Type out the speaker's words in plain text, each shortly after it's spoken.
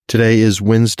Today is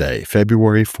Wednesday,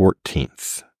 February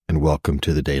 14th, and welcome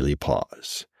to the Daily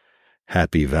Pause.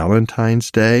 Happy Valentine's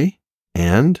Day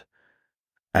and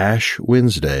Ash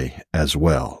Wednesday as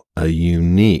well, a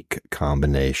unique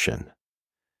combination.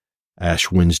 Ash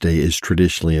Wednesday is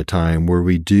traditionally a time where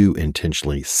we do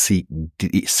intentionally sink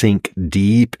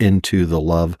deep into the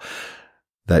love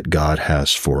that God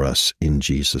has for us in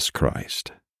Jesus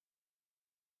Christ.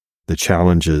 The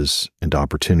challenges and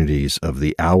opportunities of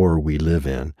the hour we live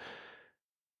in,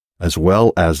 as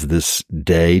well as this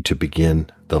day to begin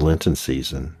the Lenten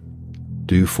season,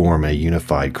 do form a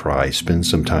unified cry. Spend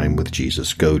some time with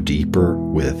Jesus. Go deeper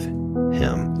with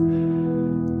Him.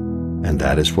 And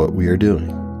that is what we are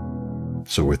doing.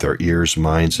 So with our ears,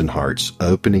 minds, and hearts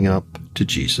opening up to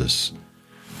Jesus,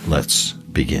 let's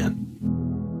begin.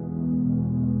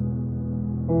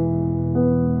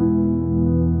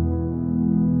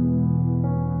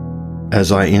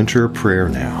 As I enter prayer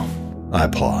now, I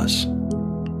pause.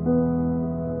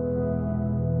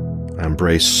 I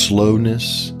embrace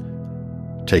slowness,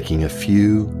 taking a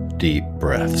few deep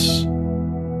breaths.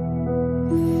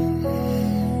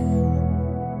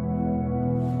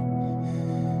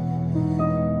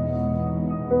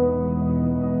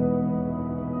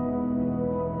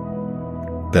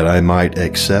 That I might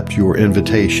accept your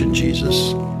invitation,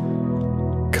 Jesus.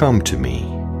 Come to me,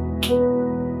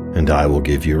 and I will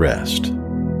give you rest.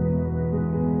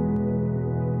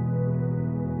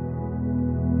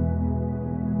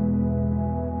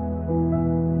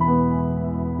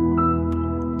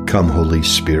 Come, Holy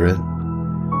Spirit,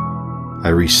 I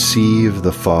receive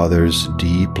the Father's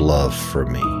deep love for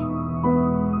me.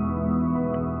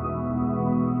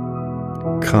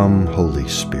 Come, Holy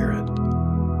Spirit,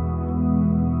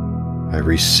 I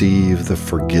receive the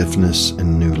forgiveness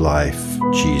and new life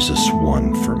Jesus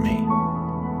won for me.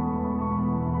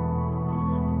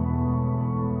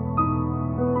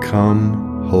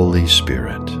 Come, Holy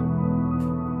Spirit,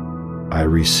 I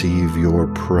receive your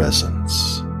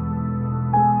presence.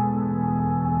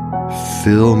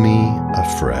 Fill me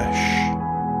afresh.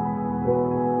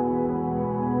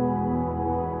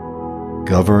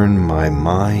 Govern my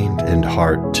mind and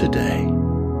heart today.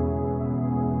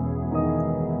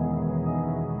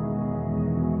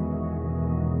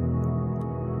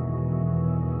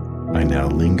 I now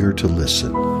linger to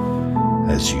listen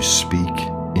as you speak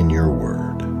in your word.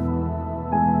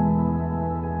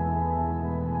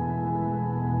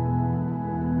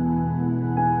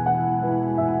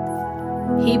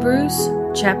 Hebrews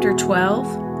chapter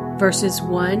 12, verses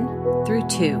 1 through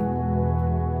 2.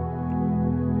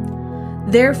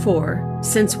 Therefore,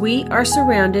 since we are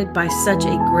surrounded by such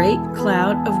a great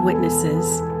cloud of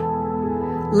witnesses,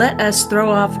 let us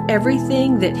throw off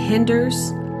everything that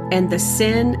hinders and the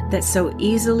sin that so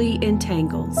easily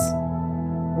entangles.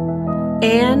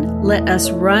 And let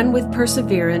us run with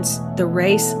perseverance the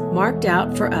race marked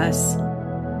out for us,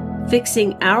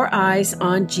 fixing our eyes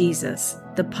on Jesus,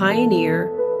 the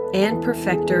pioneer and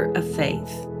perfecter of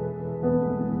faith.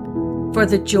 For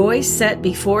the joy set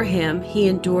before him, he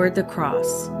endured the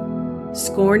cross,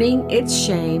 scorning its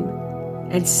shame,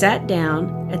 and sat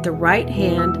down at the right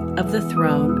hand of the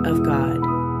throne of God.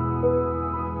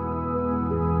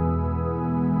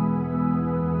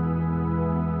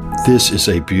 This is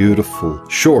a beautiful,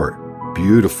 short,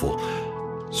 beautiful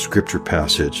scripture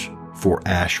passage for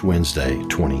Ash Wednesday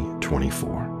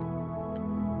 2024.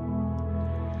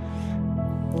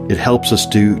 It helps us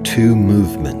do two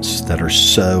movements that are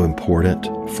so important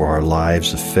for our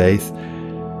lives of faith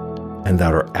and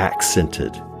that are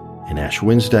accented in Ash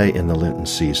Wednesday in the Lenten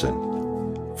season.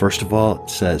 First of all, it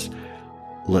says,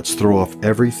 let's throw off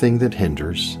everything that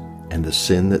hinders and the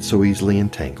sin that so easily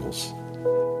entangles,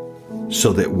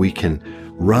 so that we can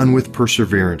run with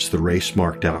perseverance the race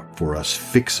marked out for us,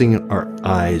 fixing our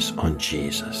eyes on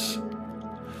Jesus.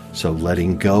 So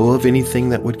letting go of anything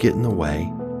that would get in the way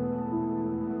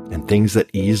and things that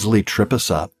easily trip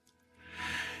us up,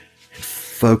 and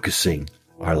focusing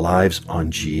our lives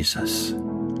on Jesus.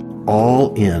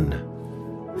 All in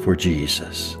for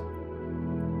Jesus.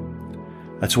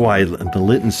 That's why in the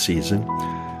Lenten season,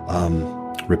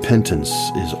 repentance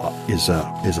is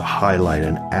a highlight,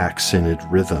 an accented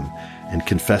rhythm, and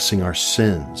confessing our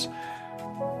sins,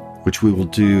 which we will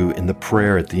do in the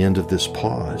prayer at the end of this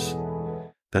pause.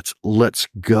 That's let's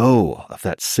go of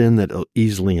that sin that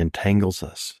easily entangles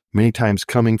us, many times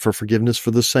coming for forgiveness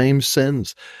for the same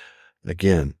sins.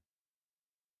 Again,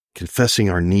 confessing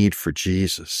our need for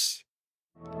Jesus.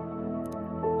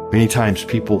 Many times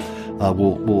people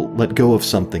will let go of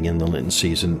something in the Lenten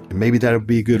season. And maybe that would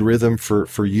be a good rhythm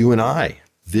for you and I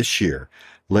this year,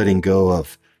 letting go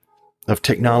of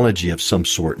technology of some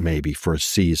sort maybe for a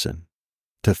season.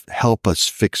 to help us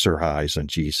fix our eyes on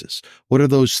Jesus? What are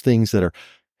those things that are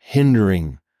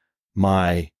hindering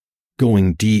my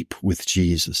going deep with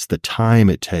Jesus? The time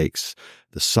it takes,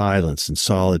 the silence and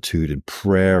solitude and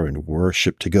prayer and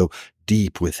worship to go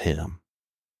deep with Him.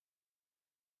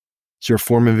 Is there a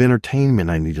form of entertainment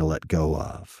I need to let go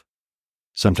of?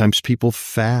 Sometimes people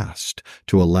fast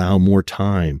to allow more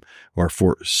time or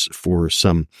for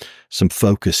some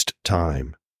focused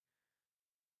time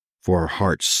for our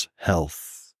heart's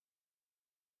health.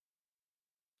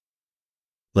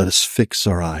 Let us fix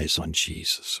our eyes on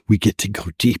Jesus. We get to go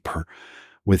deeper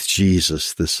with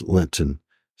Jesus this Lenten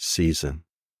season.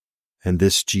 And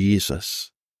this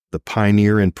Jesus, the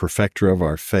pioneer and perfecter of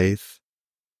our faith,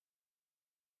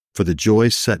 for the joy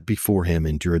set before Him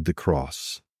endured the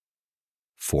cross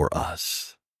for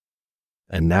us.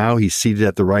 And now He's seated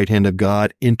at the right hand of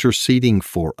God, interceding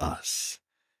for us.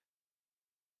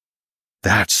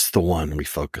 That's the one we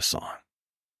focus on.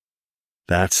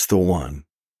 That's the one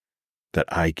that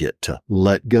I get to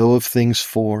let go of things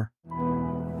for,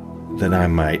 that I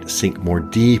might sink more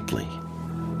deeply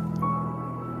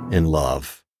in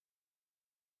love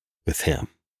with Him.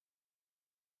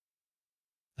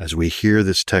 As we hear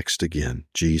this text again,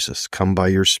 Jesus, come by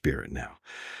your Spirit now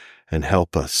and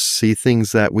help us see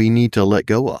things that we need to let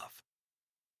go of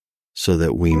so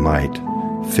that we might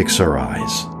fix our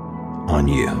eyes on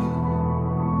you.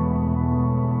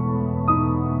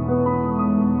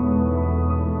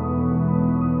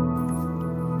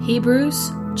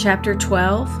 Hebrews chapter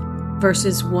 12,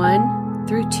 verses 1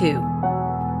 through 2.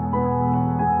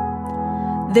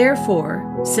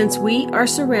 Therefore, since we are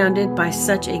surrounded by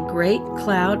such a great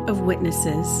cloud of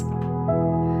witnesses,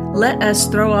 let us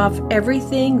throw off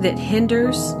everything that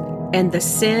hinders and the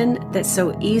sin that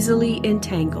so easily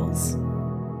entangles.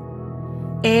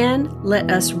 And let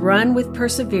us run with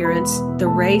perseverance the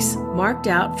race marked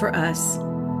out for us,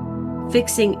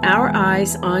 fixing our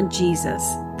eyes on Jesus,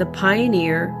 the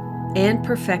pioneer and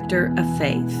perfecter of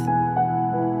faith.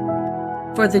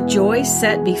 For the joy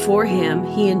set before Him,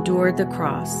 He endured the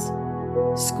cross,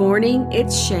 scorning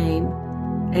its shame,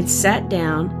 and sat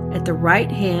down at the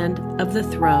right hand of the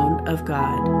throne of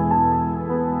God.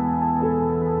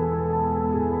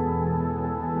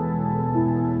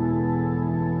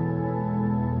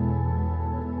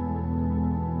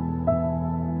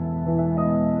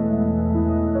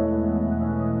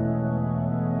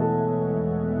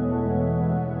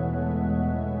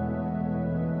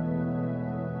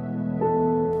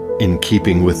 In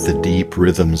keeping with the deep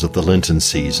rhythms of the Lenten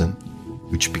season,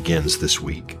 which begins this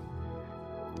week,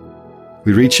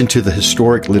 we reach into the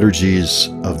historic liturgies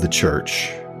of the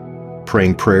Church,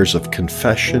 praying prayers of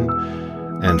confession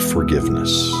and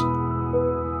forgiveness.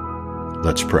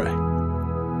 Let's pray.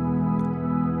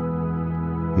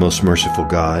 Most merciful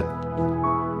God,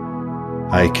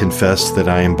 I confess that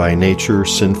I am by nature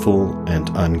sinful and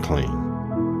unclean.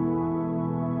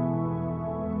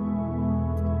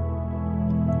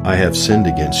 I have sinned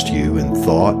against you in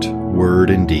thought,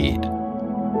 word, and deed,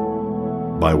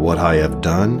 by what I have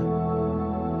done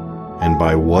and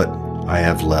by what I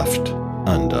have left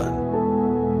undone.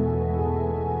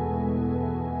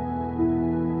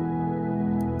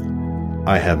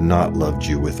 I have not loved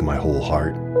you with my whole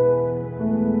heart.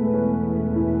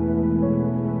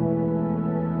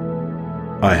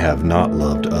 I have not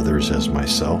loved others as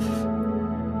myself.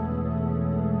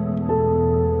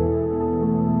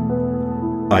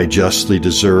 I justly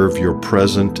deserve your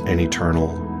present and eternal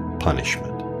punishment.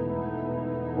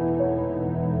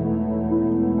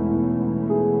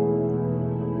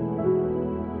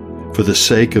 For the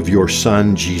sake of your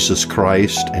Son, Jesus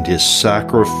Christ, and His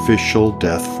sacrificial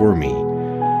death for me,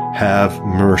 have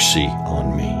mercy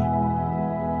on me.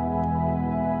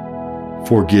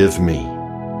 Forgive me,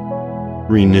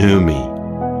 renew me,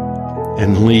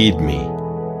 and lead me,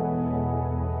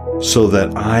 so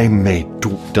that I may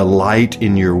delight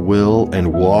in your will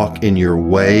and walk in your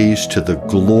ways to the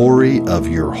glory of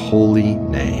your holy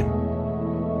name.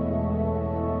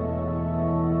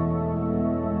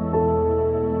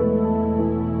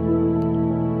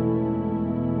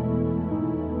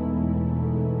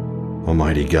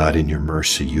 Almighty God, in your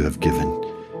mercy, you have given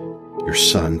your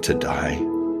Son to die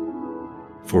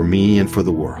for me and for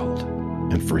the world,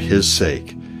 and for His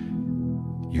sake,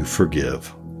 you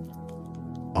forgive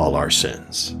all our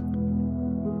sins.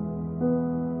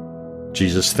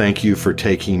 Jesus, thank you for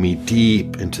taking me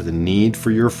deep into the need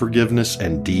for your forgiveness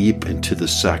and deep into the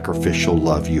sacrificial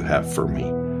love you have for me.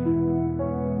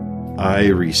 I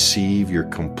receive your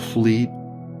complete,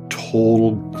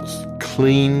 total,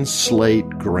 clean slate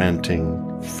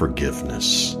granting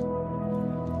forgiveness.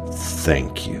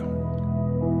 Thank you.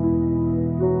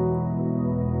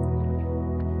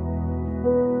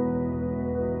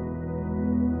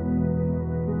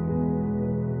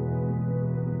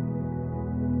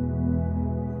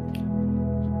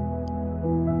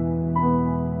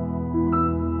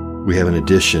 We have an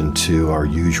addition to our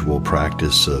usual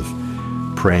practice of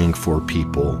praying for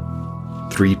people,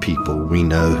 3 people we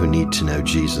know who need to know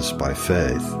Jesus by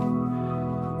faith.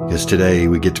 Because today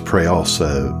we get to pray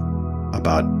also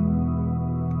about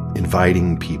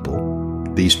inviting people,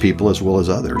 these people as well as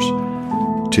others,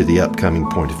 to the upcoming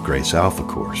Point of Grace Alpha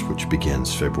course, which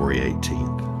begins February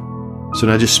 18th. So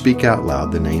now just speak out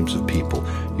loud the names of people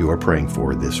you are praying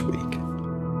for this week.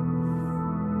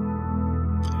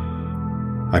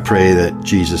 I pray that,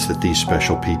 Jesus, that these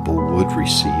special people would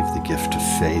receive the gift of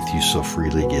faith you so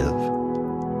freely give.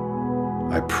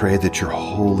 I pray that your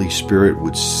Holy Spirit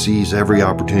would seize every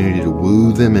opportunity to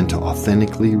woo them into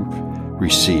authentically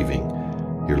receiving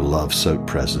your love-soaked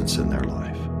presence in their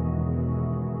life.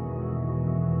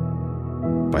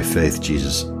 By faith,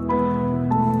 Jesus,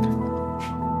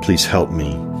 please help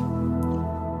me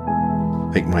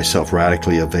make myself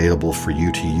radically available for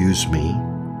you to use me.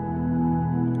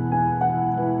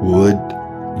 Would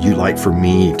you like for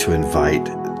me to invite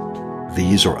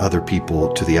these or other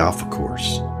people to the Alpha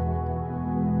course?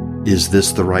 Is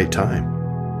this the right time?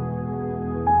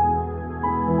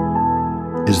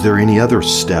 Is there any other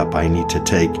step I need to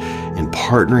take in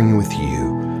partnering with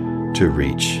you to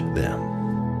reach them?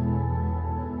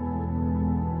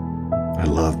 I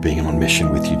love being on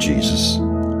mission with you, Jesus.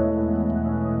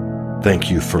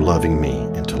 Thank you for loving me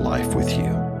into life with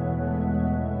you.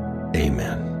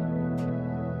 Amen.